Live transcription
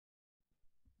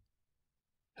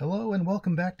Hello and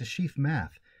welcome back to Sheaff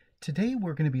Math. Today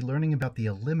we're going to be learning about the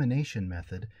elimination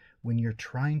method when you're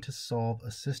trying to solve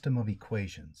a system of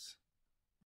equations.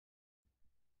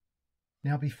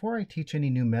 Now before I teach any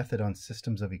new method on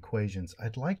systems of equations,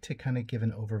 I'd like to kind of give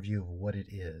an overview of what it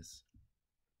is.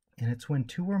 And it's when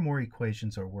two or more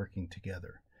equations are working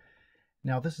together.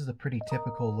 Now this is a pretty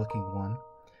typical looking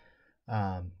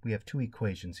one. We have two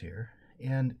equations here,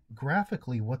 and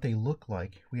graphically what they look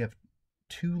like, we have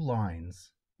two lines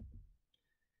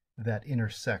that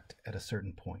intersect at a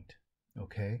certain point,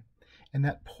 okay? And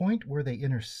that point where they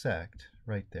intersect,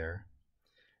 right there,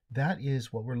 that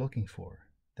is what we're looking for.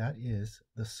 That is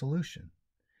the solution.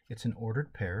 It's an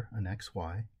ordered pair, an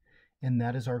xy, and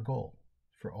that is our goal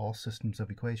for all systems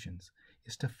of equations,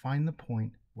 is to find the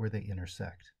point where they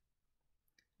intersect.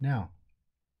 Now,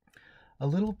 a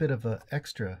little bit of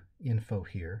extra info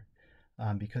here,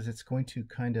 because it's going to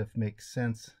kind of make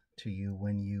sense to you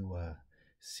when you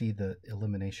see the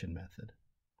elimination method.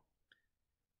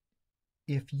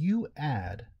 If you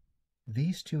add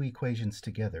these two equations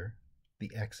together,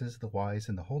 the x's, the y's,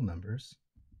 and the whole numbers,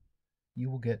 you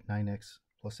will get 9x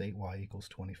plus 8y equals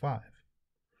 25.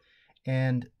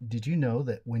 And did you know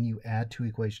that when you add two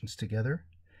equations together,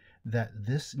 that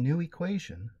this new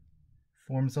equation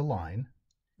forms a line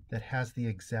that has the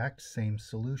exact same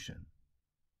solution?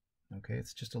 Okay,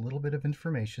 it's just a little bit of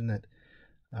information that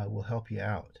will help you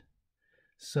out.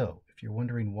 So if you're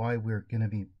wondering why we're going to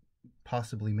be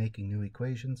possibly making new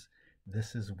equations,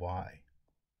 this is why.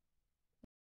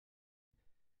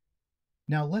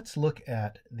 Now let's look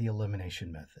at the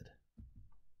elimination method.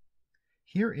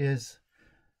 Here is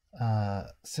a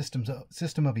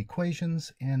system of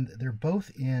equations, and they're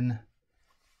both in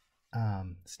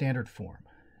standard form.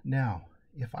 Now,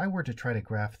 if I were to try to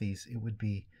graph these, it would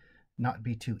not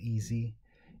be too easy.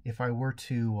 If I were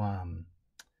to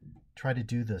try to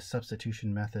do the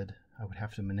substitution method, I would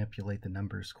have to manipulate the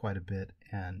numbers quite a bit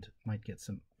and might get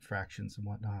some fractions and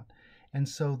whatnot. And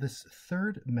so this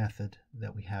third method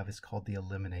that we have is called the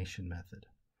elimination method.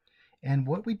 And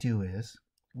what we do is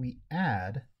we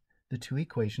add the two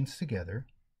equations together.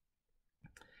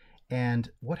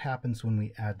 And what happens when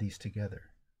we add these together?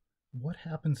 What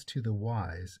happens to the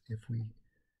y's if we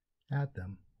add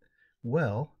them?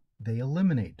 Well, they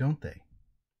eliminate, don't they?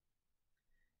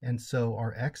 And so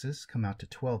our x's come out to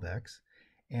 12x,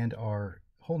 and our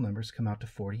whole numbers come out to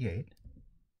 48.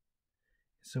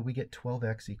 So we get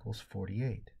 12x equals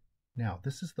 48. Now,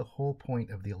 this is the whole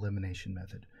point of the elimination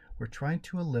method. We're trying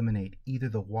to eliminate either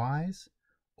the y's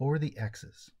or the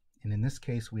x's. And in this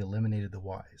case, we eliminated the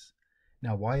y's.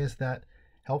 Now, why is that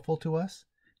helpful to us?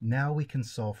 Now we can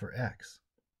solve for x.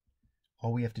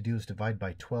 All we have to do is divide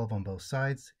by 12 on both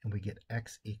sides, and we get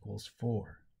x equals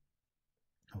 4.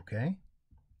 Okay?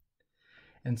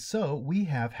 And so we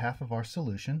have half of our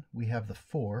solution. We have the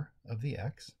 4 of the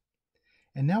x.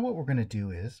 And now what we're going to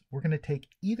do is we're going to take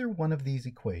either one of these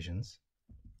equations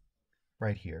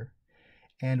right here,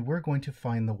 and we're going to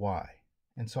find the y.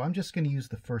 And so I'm just going to use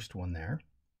the first one there,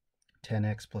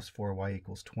 10x plus 4y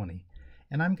equals 20.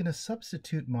 And I'm going to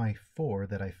substitute my 4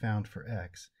 that I found for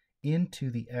x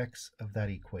into the x of that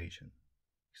equation.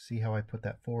 See how I put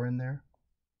that 4 in there?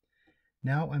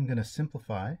 Now I'm going to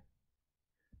simplify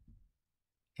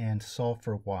and solve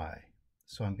for y.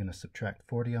 So I'm going to subtract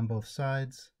 40 on both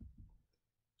sides.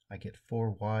 I get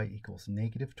 4y equals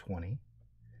negative 20.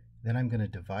 Then I'm going to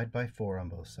divide by 4 on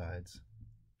both sides,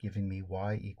 giving me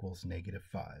y equals negative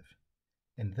 5.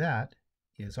 And that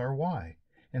is our y.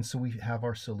 And so we have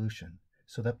our solution.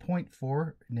 So that point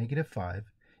 4, negative 5,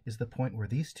 is the point where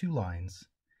these two lines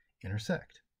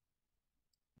intersect.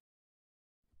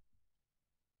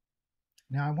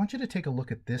 Now I want you to take a look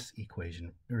at this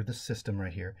equation, or this system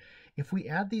right here. If we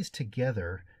add these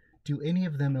together, do any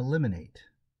of them eliminate?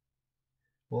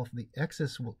 Well, if the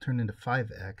x's will turn into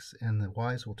 5x and the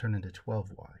y's will turn into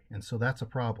 12y. And so that's a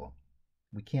problem.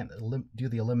 We can't do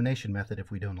the elimination method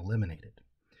if we don't eliminate it.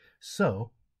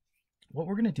 So what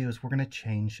we're going to do is we're going to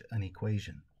change an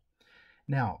equation.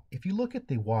 Now, if you look at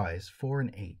the y's, 4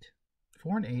 and 8,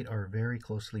 4 and 8 are very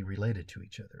closely related to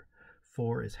each other.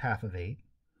 4 is half of 8.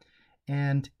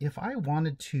 And if I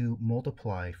wanted to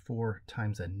multiply 4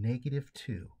 times a negative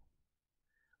 2,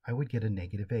 I would get a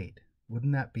negative 8.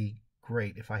 Wouldn't that be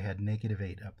great if I had negative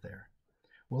 8 up there?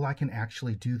 Well, I can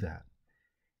actually do that.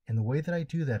 And the way that I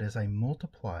do that is I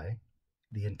multiply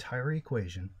the entire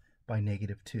equation by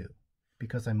negative 2,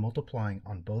 because I'm multiplying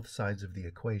on both sides of the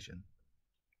equation.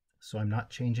 So I'm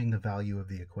not changing the value of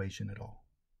the equation at all.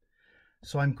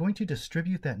 So I'm going to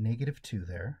distribute that negative 2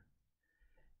 there,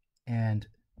 and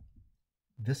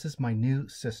this is my new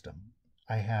system.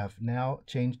 I have now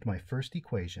changed my first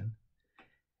equation,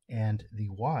 And the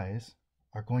y's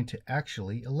are going to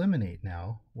actually eliminate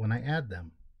now when I add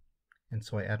them. And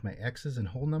so I add my x's and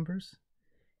whole numbers,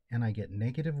 and I get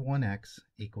negative 1x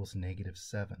equals negative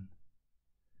 7.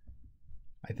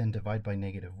 I then divide by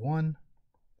negative 1,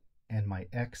 and my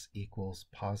x equals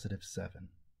positive 7.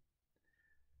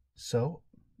 So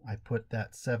I put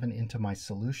that 7 into my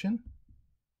solution,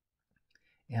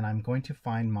 and I'm going to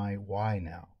find my y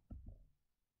now.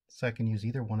 So I can use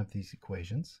either one of these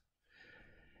equations.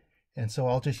 And so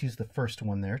I'll just use the first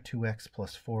one there, 2x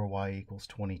plus 4y equals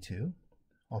 22.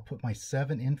 I'll put my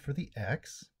 7 in for the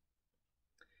x,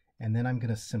 and then I'm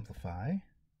going to simplify.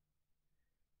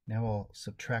 Now I'll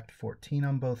subtract 14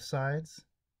 on both sides,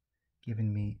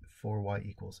 giving me 4y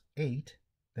equals 8.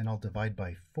 Then I'll divide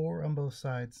by 4 on both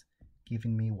sides,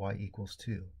 giving me y equals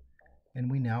 2. And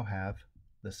we now have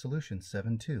the solution,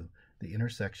 7, 2, the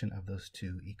intersection of those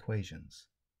two equations.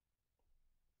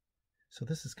 So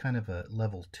this is kind of a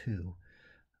level 2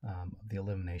 of the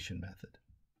elimination method.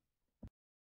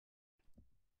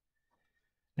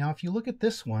 Now if you look at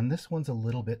this one's a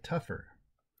little bit tougher.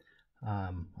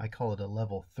 I call it a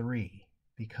level 3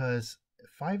 because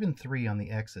 5 and 3 on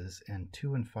the x's and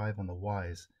 2 and 5 on the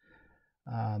y's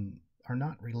are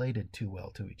not related too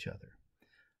well to each other.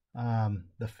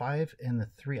 The 5 and the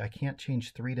 3, I can't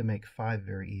change 3 to make 5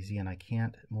 very easy, and I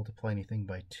can't multiply anything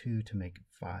by 2 to make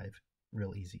 5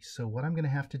 real easy. So what I'm going to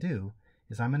have to do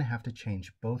is I'm going to have to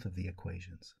change both of the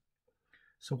equations.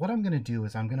 So what I'm going to do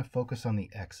is I'm going to focus on the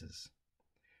x's.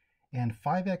 And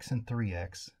 5x and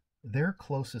 3x, their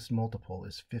closest multiple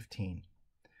is 15.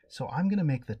 So I'm going to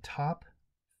make the top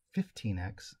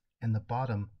 15x and the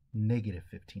bottom negative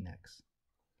 15x.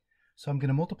 So I'm going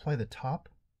to multiply the top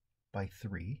by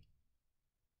 3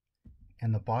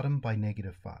 and the bottom by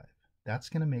negative 5. That's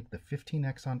going to make the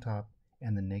 15x on top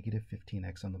and the negative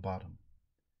 15x on the bottom.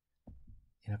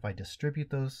 And if I distribute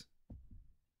those,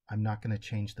 I'm not going to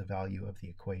change the value of the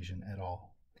equation at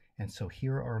all. And so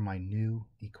here are my new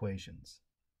equations.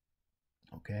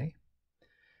 Okay?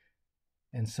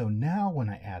 And so now when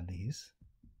I add these,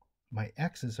 my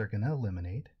x's are going to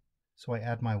eliminate. So I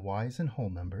add my y's in whole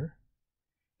number,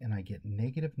 and I get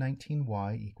negative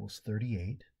 19y equals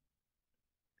 38.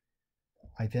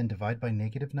 I then divide by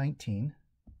negative 19,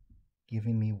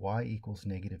 giving me y equals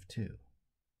negative 2.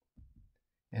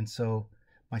 And so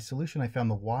my solution, I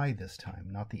found the y this time,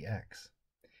 not the x.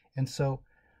 And so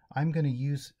I'm going to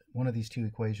use one of these two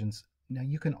equations. Now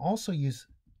you can also use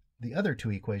the other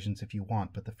two equations if you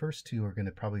want, but the first two are going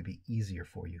to probably be easier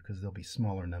for you because they'll be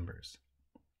smaller numbers.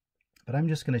 But I'm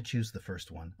just going to choose the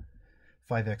first one,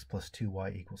 5x plus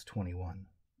 2y equals 21.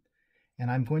 And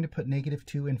I'm going to put negative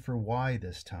 2 in for y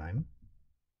this time.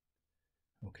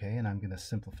 Okay, and I'm going to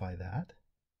simplify that.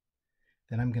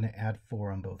 Then I'm going to add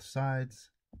 4 on both sides,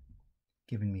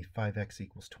 giving me 5x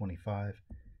equals 25.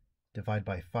 Divide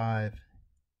by 5,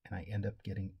 and I end up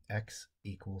getting x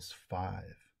equals 5.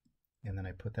 And then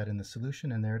I put that in the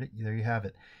solution, and there you have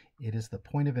it. It is the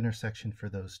point of intersection for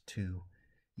those two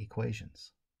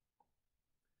equations.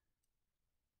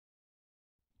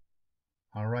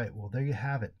 All right, well, there you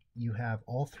have it. You have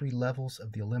all 3 levels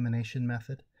of the elimination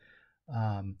method.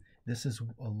 This is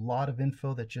a lot of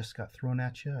info that just got thrown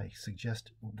at you. I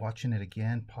suggest watching it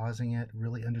again, pausing it,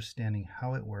 really understanding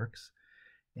how it works,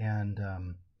 and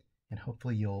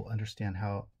hopefully you'll understand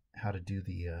how to do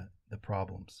the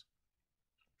problems.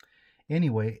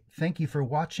 Anyway, thank you for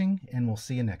watching, and we'll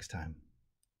see you next time.